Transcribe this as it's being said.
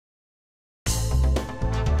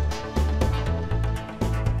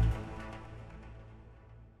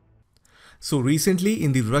So recently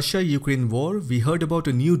in the Russia-Ukraine war, we heard about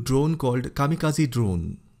a new drone called Kamikaze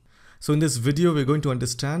drone. So in this video, we're going to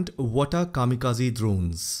understand what are Kamikaze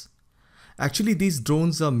drones. Actually, these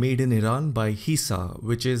drones are made in Iran by HISA,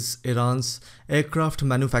 which is Iran's aircraft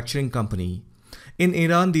manufacturing company. In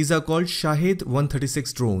Iran, these are called Shahed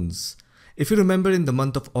 136 drones. If you remember, in the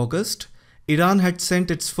month of August, Iran had sent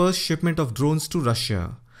its first shipment of drones to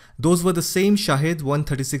Russia. Those were the same Shahed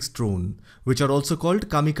 136 drone, which are also called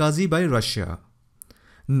Kamikaze by Russia.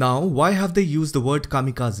 Now, why have they used the word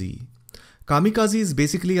Kamikaze? Kamikaze is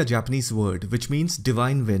basically a Japanese word, which means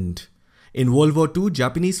divine wind. In World War II,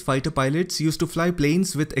 Japanese fighter pilots used to fly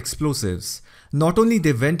planes with explosives. Not only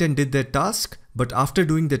they went and did their task, but after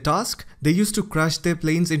doing the task, they used to crash their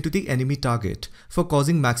planes into the enemy target for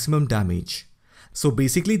causing maximum damage. So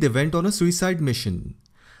basically, they went on a suicide mission.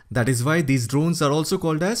 That is why these drones are also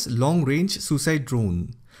called as long-range suicide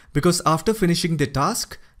drone. Because after finishing the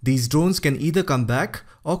task, these drones can either come back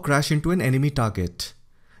or crash into an enemy target.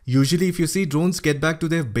 Usually if you see, drones get back to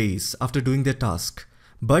their base after doing their task.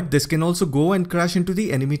 But this can also go and crash into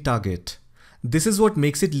the enemy target. This is what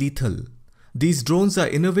makes it lethal. These drones are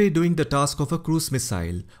in a way doing the task of a cruise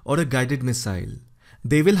missile or a guided missile.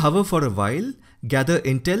 They will hover for a while, gather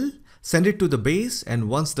intel, send it to the base, and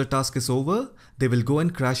once the task is over, they will go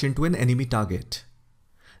and crash into an enemy target.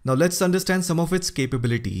 Now let's understand some of its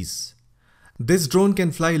capabilities. This drone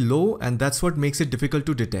can fly low, and that's what makes it difficult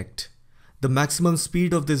to detect. The maximum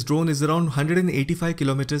speed of this drone is around 185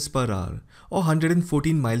 km per hour or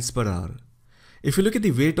 114 miles per hour. If you look at the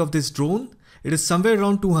weight of this drone, it is somewhere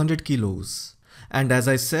around 200 kilos. And as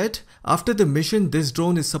I said, after the mission, this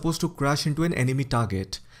drone is supposed to crash into an enemy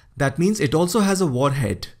target. That means it also has a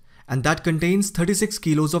warhead, and that contains 36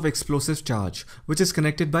 kilos of explosive charge, which is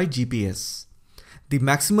connected by GPS. The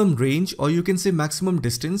maximum range, or you can say maximum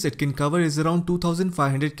distance it can cover, is around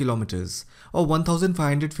 2500 kilometers or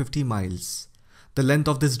 1550 miles. The length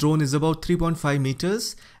of this drone is about 3.5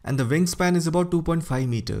 meters and the wingspan is about 2.5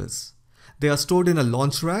 meters. They are stored in a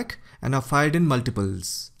launch rack and are fired in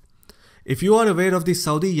multiples. If you are aware of the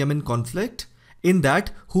Saudi-Yemen conflict, in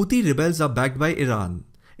that Houthi rebels are backed by Iran.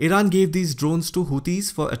 Iran gave these drones to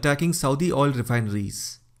Houthis for attacking Saudi oil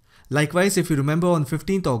refineries. Likewise, if you remember, on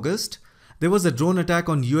 15th August, there was a drone attack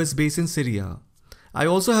on US base in Syria. I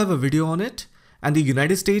also have a video on it, and the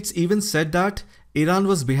United States even said that Iran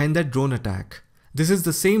was behind that drone attack. This is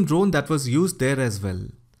the same drone that was used there as well.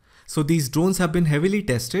 So these drones have been heavily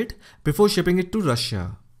tested before shipping it to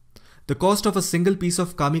Russia. The cost of a single piece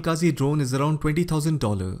of Kamikaze drone is around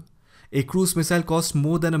 $20,000. A cruise missile costs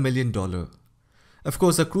more than $1 million. Of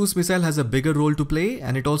course, a cruise missile has a bigger role to play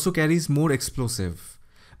and it also carries more explosive.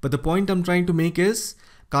 But the point I'm trying to make is,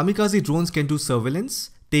 Kamikaze drones can do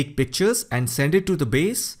surveillance, take pictures and send it to the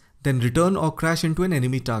base, then return or crash into an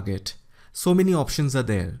enemy target. So many options are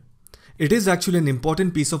there. It is actually an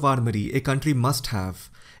important piece of armory a country must have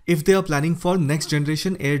if they are planning for next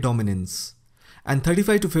generation air dominance. And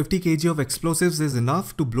 35 to 50 kg of explosives is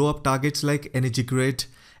enough to blow up targets like energy grid,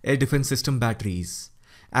 air defense system batteries.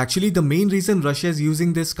 Actually, the main reason Russia is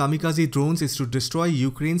using this Kamikaze drones is to destroy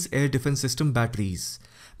Ukraine's air defense system batteries,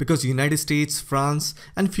 because United States, France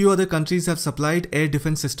and few other countries have supplied air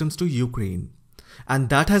defense systems to Ukraine. And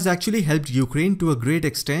that has actually helped Ukraine to a great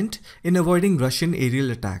extent in avoiding Russian aerial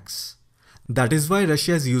attacks. That is why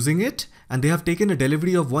Russia is using it, and they have taken a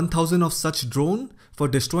delivery of 1000 of such drone for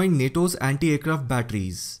destroying NATO's anti-aircraft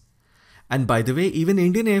batteries. And by the way, even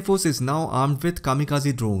Indian Air Force is now armed with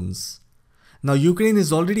Kamikaze drones. Now Ukraine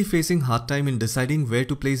is already facing hard time in deciding where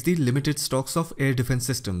to place the limited stocks of air defense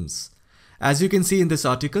systems. As you can see in this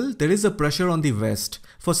article, there is a pressure on the West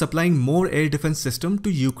for supplying more air defense system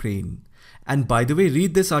to Ukraine. And by the way,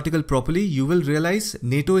 read this article properly, you will realize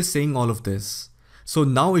NATO is saying all of this. So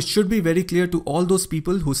now it should be very clear to all those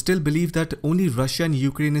people who still believe that only Russia and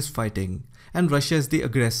Ukraine is fighting and Russia is the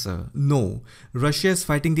aggressor. No, Russia is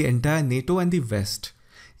fighting the entire NATO and the West.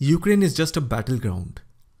 Ukraine is just a battleground.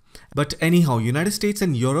 But anyhow, United States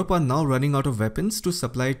and Europe are now running out of weapons to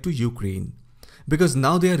supply it to Ukraine. Because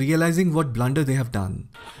now they are realizing what blunder they have done.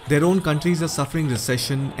 Their own countries are suffering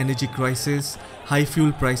recession, energy crisis, high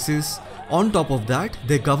fuel prices. On top of that,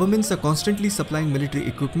 their governments are constantly supplying military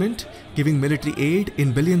equipment, giving military aid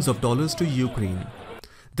in billions of dollars to Ukraine.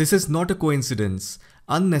 This is not a coincidence.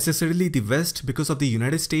 Unnecessarily, the West, because of the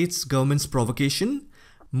United States government's provocation,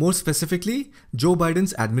 more specifically, Joe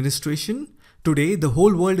Biden's administration, today the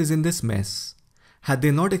whole world is in this mess. Had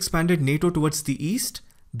they not expanded NATO towards the east,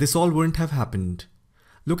 this all wouldn't have happened.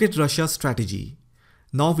 Look at Russia's strategy.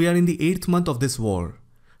 Now we are in the 8th month of this war.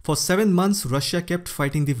 For 7 months, Russia kept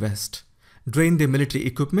fighting the West, drained their military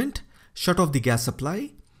equipment, shut off the gas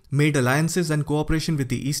supply, made alliances and cooperation with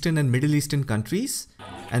the Eastern and Middle Eastern countries,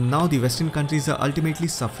 and now the Western countries are ultimately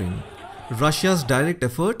suffering. Russia's direct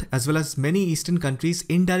effort as well as many Eastern countries'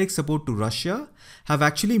 indirect support to Russia have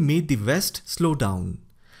actually made the West slow down.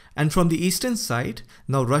 And from the Eastern side,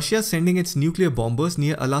 now Russia is sending its nuclear bombers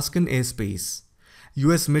near Alaskan airspace.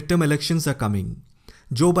 US midterm elections are coming.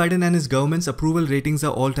 Joe Biden and his government's approval ratings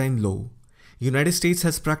are all-time low. United States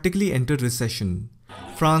has practically entered recession.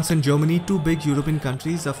 France and Germany, two big European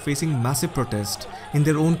countries, are facing massive protest in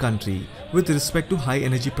their own country with respect to high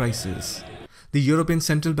energy prices. The European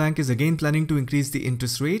Central Bank is again planning to increase the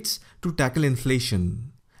interest rates to tackle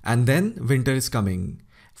inflation. And then winter is coming.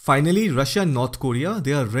 Finally, Russia and North Korea,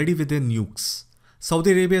 they are ready with their nukes.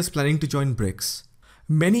 Saudi Arabia is planning to join BRICS.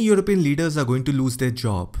 Many European leaders are going to lose their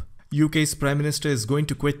job. UK's Prime Minister is going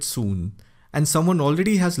to quit soon. And someone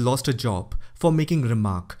already has lost a job for making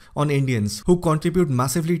remark on Indians who contribute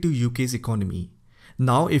massively to UK's economy.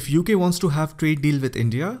 Now, if UK wants to have trade deal with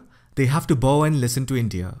India, they have to bow and listen to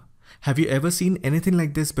India. Have you ever seen anything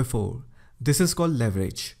like this before? This is called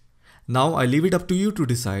leverage. Now I leave it up to you to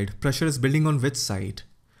decide pressure is building on which side.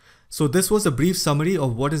 So this was a brief summary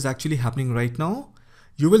of what is actually happening right now.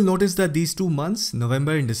 You will notice that these 2 months,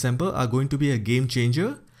 November and December, are going to be a game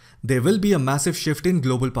changer. There will be a massive shift in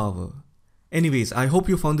global power. Anyways, I hope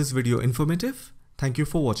you found this video informative. Thank you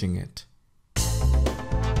for watching it.